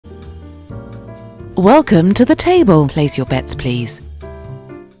Welcome to the table. Place your bets, please.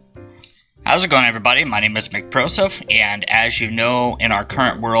 How's it going, everybody? My name is McProseph, and as you know, in our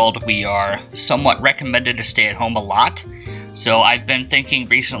current world, we are somewhat recommended to stay at home a lot. So I've been thinking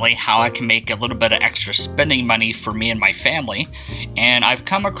recently how I can make a little bit of extra spending money for me and my family, and I've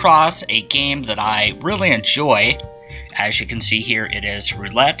come across a game that I really enjoy. As you can see here, it is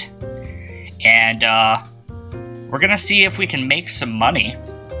Roulette, and we're gonna see if we can make some money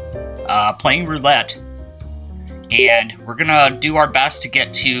playing Roulette, and we're gonna do our best to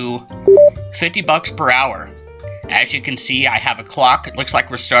get to 50 bucks per hour. As you can see, I have a clock. It looks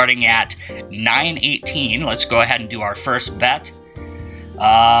like we're starting at 9:18. Let's go ahead and do our first bet.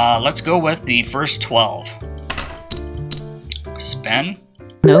 Let's go with the first 12. Spin.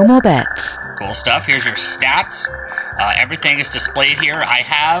 No more bets. Cool stuff. Here's your stats. Everything is displayed here. I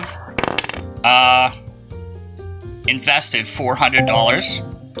have invested $400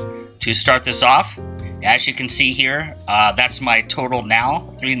 to start this off. As you can see here, that's my total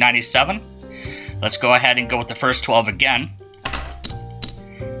now, $397. Let's go ahead and go with the first 12 again.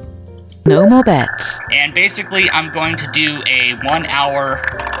 No more bets. And basically, I'm going to do a 1 hour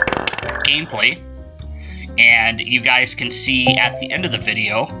gameplay, and you guys can see at the end of the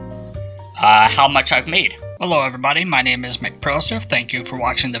video how much I've made. Hello everybody, my name is McProseph. Thank you for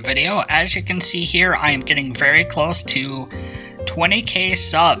watching the video. As you can see here, I am getting very close to 20k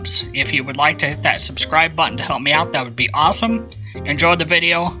subs. If you would like to hit that subscribe button to help me out, that would be awesome. Enjoy the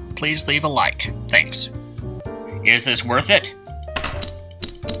video. Please leave a like. Thanks. Is this worth it?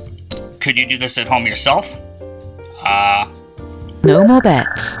 Could you do this at home yourself? No more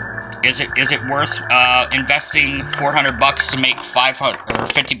bets. Is it worth investing 400 bucks to make 500 or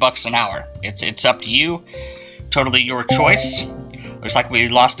 50 bucks an hour? It's up to you. Totally your choice. Looks like we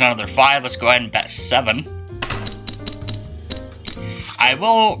lost another 5. Let's go ahead and bet 7. I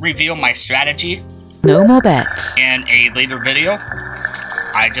will reveal my strategy No more bets. in a later video.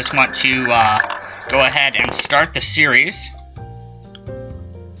 I just want to go ahead and start the series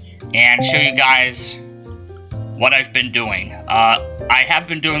and show you guys what I've been doing. I have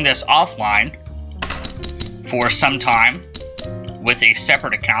been doing this offline for some time with a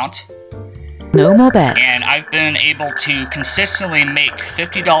separate account. No more bets. And I've been able to consistently make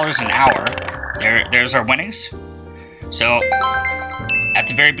 $50 an hour. There's our winnings. So at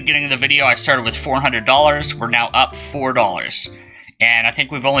the very beginning of the video, I started with $400. We're now up $4. And I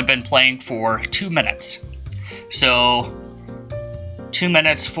think we've only been playing for 2 minutes. So 2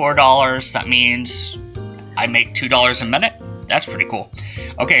 minutes, $4, that means I make $2 a minute. That's pretty cool.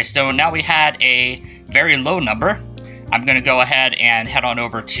 Okay, so now we had a very low number. I'm gonna go ahead and head on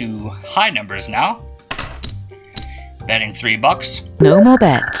over to high numbers now. Betting $3. No more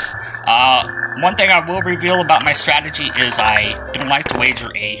bets. One thing I will reveal about my strategy is I don't like to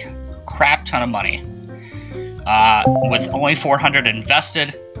wager a crap ton of money. With only 400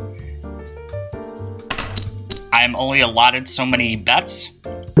 invested, I'm only allotted so many bets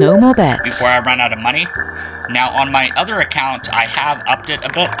No more bets. before I run out of money. Now on my other account, I have upped it a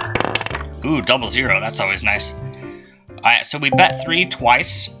bit. Ooh, 00, that's always nice. Alright, so we bet 3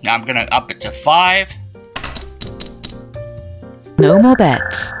 twice. Now I'm gonna up it to 5. No more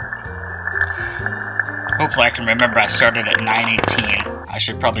bets. Hopefully I can remember I started at 9:18. I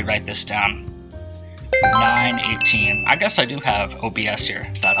should probably write this down. 9:18. I guess I do have OBS here.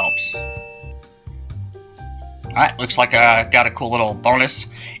 That helps. Alright, looks like I got a cool little bonus.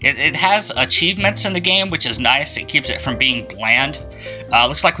 It has achievements in the game, which is nice. It keeps it from being bland.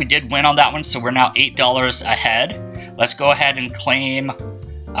 Looks like we did win on that one, so we're now $8 ahead. Let's go ahead and claim...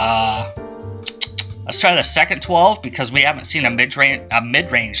 let's try the second 12, because we haven't seen a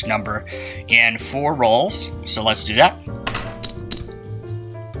mid-range number in 4 rolls. So let's do that.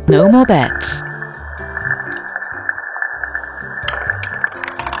 No more bets.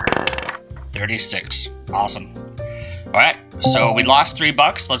 $36. Awesome. Alright, so we lost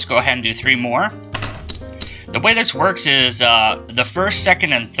 $3. Let's go ahead and do 3 more. The way this works is the first,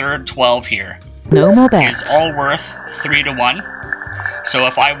 second, and third 12 here No more bets. is all worth 3 to 1. So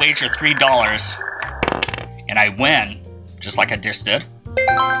if I wager $3 and I win, just like I just did,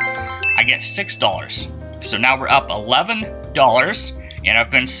 I get $6. So now we're up $11, and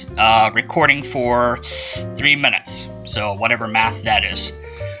I've been recording for 3 minutes. So whatever math that is.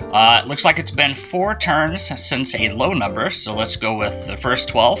 It looks like it's been 4 turns since a low number, so let's go with the first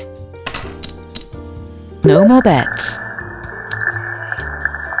 12. No more bets.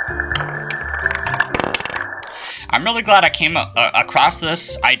 I'm really glad I came across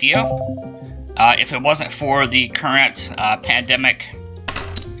this idea. If it wasn't for the current pandemic,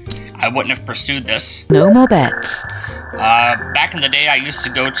 I wouldn't have pursued this. No more bets. Back in the day, I used to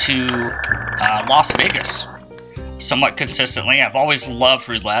go to Las Vegas somewhat consistently. I've always loved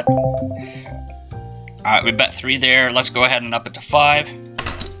roulette. Alright, we bet 3 there. Let's go ahead and up it to 5.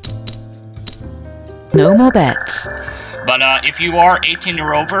 No more bets. But if you are 18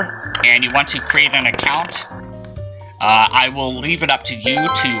 or over and you want to create an account, I will leave it up to you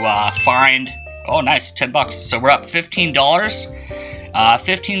to find... Oh, nice, 10 bucks. So we're up $15.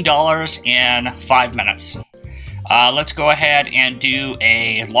 $15 in 5 minutes. Let's go ahead and do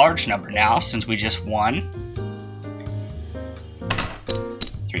a large number now, since we just won.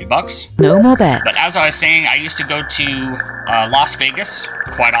 $3. No more bets. But as I was saying, I used to go to Las Vegas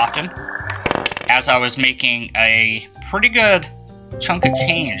quite often, as I was making a pretty good chunk of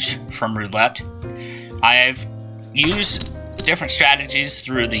change from roulette. I've used different strategies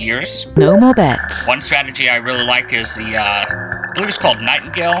through the years. No more bets. One strategy I really like is the, I believe it's called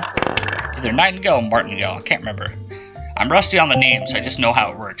Nightingale. Either Nightingale or Martingale, I can't remember. I'm rusty on the names, I just know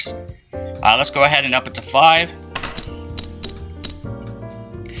how it works. Let's go ahead and up it to 5.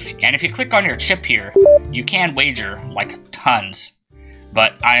 And if you click on your chip here, you can wager, like, tons.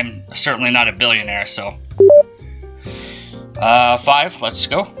 But I'm certainly not a billionaire, so... 5, let's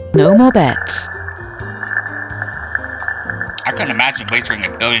go. No more bets. I couldn't imagine wagering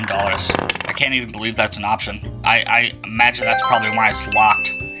 $1 billion. I can't even believe that's an option. I imagine that's probably why it's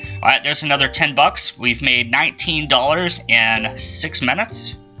locked. Alright, there's another 10 bucks. We've made $19 in 6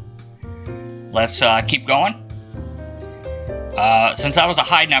 minutes. Let's keep going. Since that was a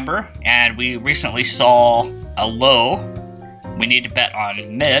high number, and we recently saw a low, we need to bet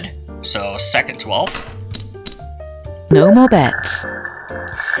on mid, so second 12. No more bets.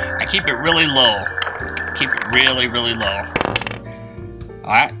 I keep it really low. Keep it really, really low.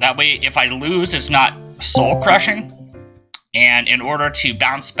 Alright, that way if I lose, it's not soul crushing. And in order to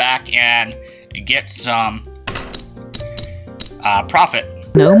bounce back and get some profit,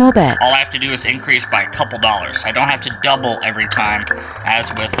 no more bets. all I have to do is increase by a couple dollars. I don't have to double every time,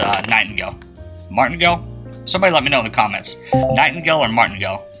 as with Nightingale. Martingale? Somebody let me know in the comments. Nightingale or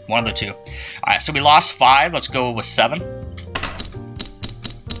Martingale? One of the two. Alright, so we lost 5. Let's go with 7.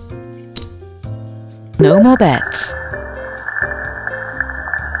 No more bets.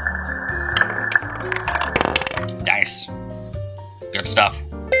 Nice. Good stuff.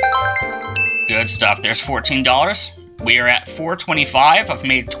 Good stuff. There's $14. We are at $4.25. I've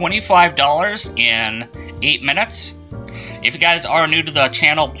made $25 in 8 minutes. If you guys are new to the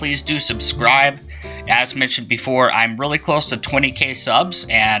channel, please do subscribe. As mentioned before, I'm really close to 20k subs,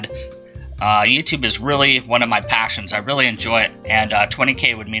 and YouTube is really one of my passions. I really enjoy it, and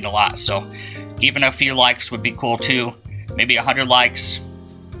 20k would mean a lot. So even a few likes would be cool too. Maybe 100 likes,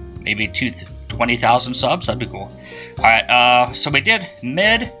 maybe 20,000 subs. That'd be cool. All right, so we did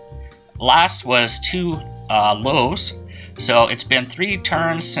mid. Last was 2 lows, so it's been 3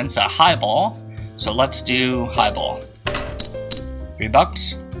 turns since a high ball. So let's do high ball.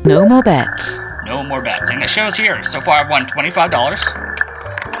 $3. No more bets. No more bets. And it shows here. So far I've won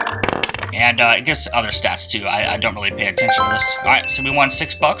 $25. And it gives other stats too. I don't really pay attention to this. Alright, so we won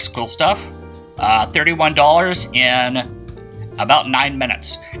 $6. Cool stuff. $31 in about 9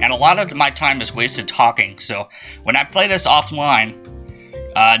 minutes. And a lot of my time is wasted talking. So when I play this offline,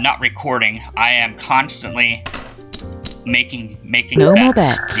 not recording, I am constantly making no more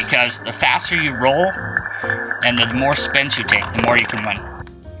bets. bets. Because the faster you roll and the more spins you take, the more you can win.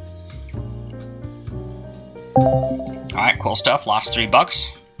 Alright, cool stuff. Lost $3.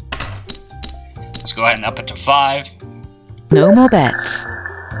 Let's go ahead and up it to 5. No more bets.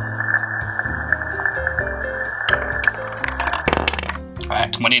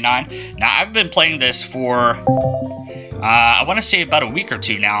 Alright, 29. Now, I've been playing this for, I want to say about a week or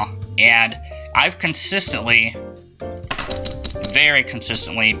 2 now, and I've consistently, very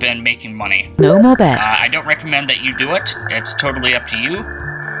consistently, been making money. No more bets. I don't recommend that you do it. It's totally up to you.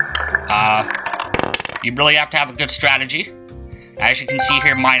 You really have to have a good strategy. As you can see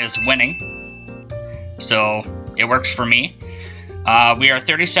here, mine is winning. So, it works for me. We are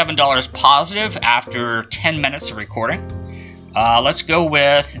 $37 positive after 10 minutes of recording. Let's go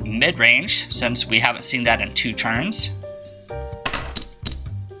with mid-range, since we haven't seen that in 2 turns.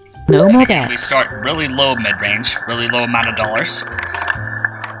 No more Again, we bets. start really low mid-range, really low amount of dollars.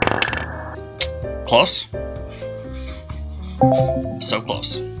 Close. So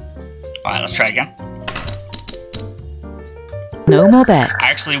close. Alright, let's try again. No more bets. I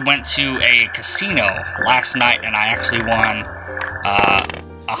actually went to a casino last night and I actually won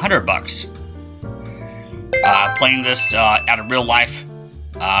 $100. Playing this at a real life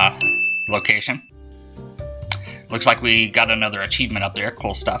location. Looks like we got another achievement up there.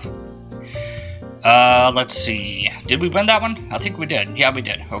 Cool stuff. Let's see. Did we win that one? I think we did. Yeah, we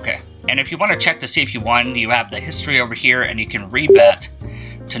did. Okay. And if you want to check to see if you won, you have the history over here, and you can rebet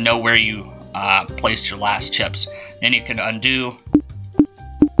to know where you placed your last chips. Then you can undo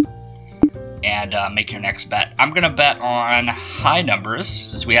and make your next bet. I'm gonna bet on high numbers,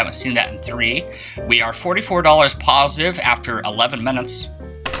 since we haven't seen that in 3. We are $44 positive after 11 minutes.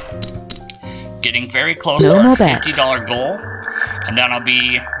 Getting very close to our $50 goal. And then I'll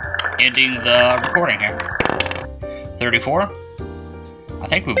be ending the recording here. 34. I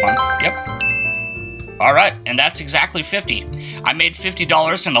think we won. Yep. Alright, and that's exactly 50. I made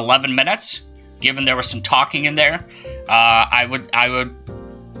 $50 in 11 minutes. Given there was some talking in there, I would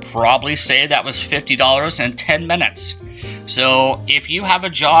probably say that was $50 in 10 minutes. So if you have a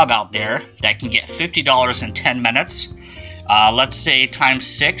job out there that can get $50 in 10 minutes, let's say times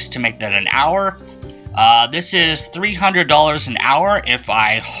 6 to make that an hour, this is $300 an hour if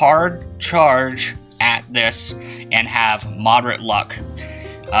I hard charge at this and have moderate luck.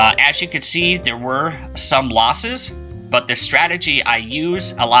 As you can see, there were some losses, but the strategy I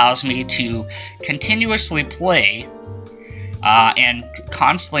use allows me to continuously play and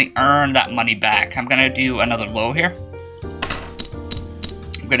constantly earn that money back. I'm gonna do another low here.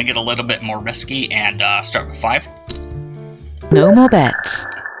 I'm gonna get a little bit more risky and start with 5. No more bets.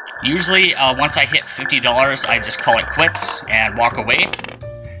 Usually, once I hit $50, I just call it quits and walk away.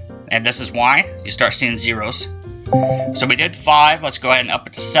 And this is why you start seeing zeros. So we did 5. Let's go ahead and up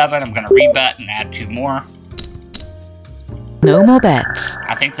it to 7. I'm gonna rebet and add 2 more. No more bets.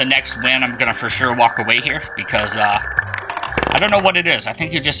 I think the next win, I'm gonna for sure walk away here because I don't know what it is. I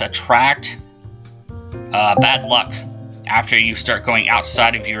think you just attract bad luck after you start going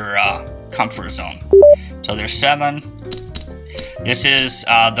outside of your comfort zone. So there's 7. This is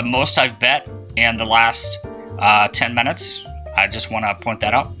the most I've bet in the last 10 minutes. I just want to point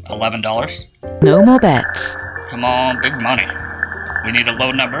that out. $11. No more bets. Come on, big money. We need a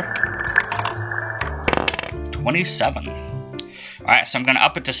low number. 27. Alright, so I'm going to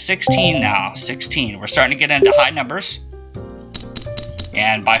up it to 16 now. 16. We're starting to get into high numbers.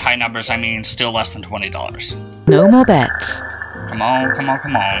 And by high numbers, I mean still less than $20. No more bets. Come on, come on,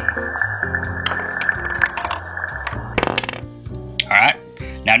 come on. Alright.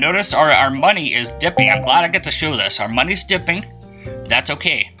 Now notice our money is dipping. I'm glad I get to show this. Our money's dipping. That's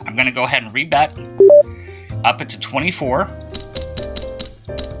okay. I'm going to go ahead and rebet. Up it to 24.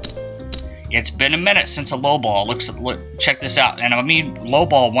 It's been a minute since a low ball. Check this out. And I mean low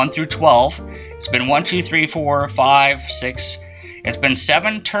ball 1 through 12. It's been 1, 2, 3, 4, 5, 6. It's been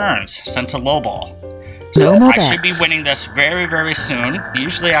 7 turns since a low ball. So I should be winning this very, very soon.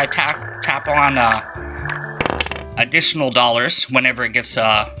 Usually I tap on additional dollars whenever it gets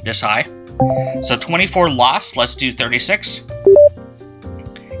this high. So 24 lost. Let's do 36.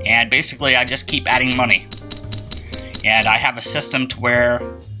 And basically I just keep adding money. And I have a system to where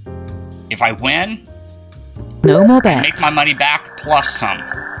if I win, no more I make my money back plus some.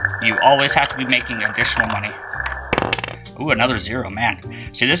 You always have to be making additional money. Ooh, another 0, man.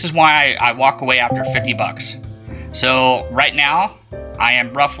 See, this is why I walk away after 50 bucks. So right now, I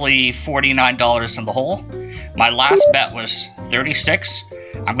am roughly $49 in the hole. My last bet was 36.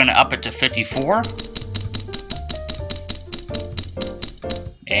 I'm gonna up it to 54.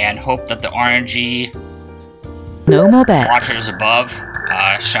 And hope that the RNG no more bets. watchers above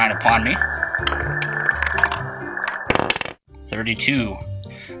shine upon me. 32.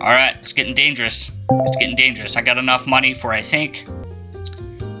 Alright, it's getting dangerous. It's getting dangerous. I got enough money for, I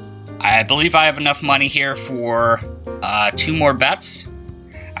believe I have enough money here for 2 more bets.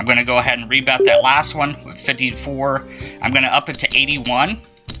 I'm going to go ahead and rebet that last one with 54. I'm going to up it to 81.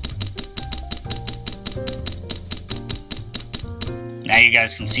 Now you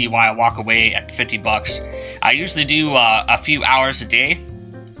guys can see why I walk away at 50 bucks. I usually do a few hours a day.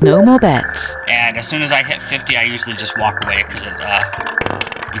 No more bets. And as soon as I hit 50, I usually just walk away because it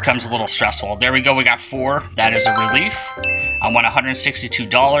becomes a little stressful. There we go, we got 4. That is a relief. I won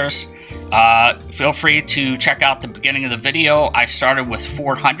 $162. Feel free to check out the beginning of the video. I started with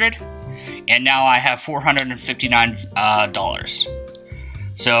 400 and now I have $459.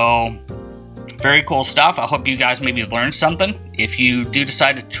 So very cool stuff. I hope you guys maybe learned something. If you do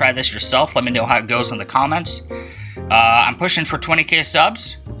decide to try this yourself, let me know how it goes in the comments. I'm pushing for 20k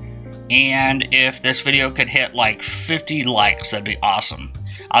subs, and if this video could hit like 50 likes, that'd be awesome.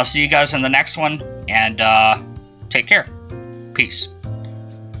 I'll see you guys in the next one, and take care. Peace.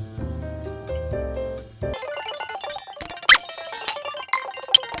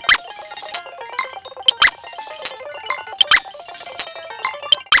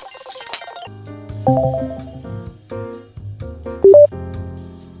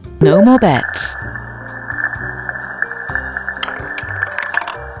 No more bets.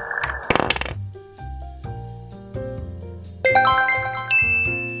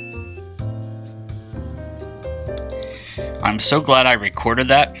 I'm so glad I recorded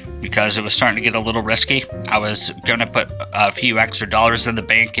that because it was starting to get a little risky. I was gonna put a few extra dollars in the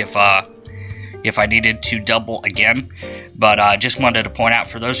bank if I needed to double again, but I just wanted to point out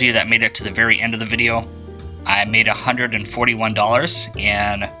for those of you that made it to the very end of the video, I made $141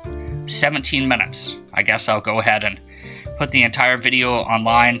 in 17 minutes. I guess I'll go ahead and put the entire video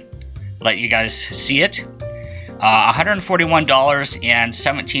online, let you guys see it. $141 in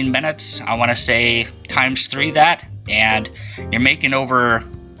 17 minutes. I want to say times 3 that, and you're making over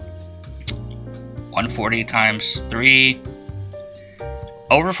 140 times 3,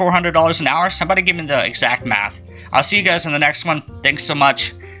 over $400 an hour. Somebody give me the exact math. I'll see you guys in the next one. Thanks so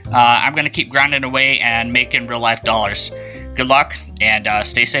much. I'm going to keep grinding away and making real life dollars. Good luck and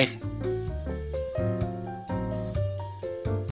stay safe.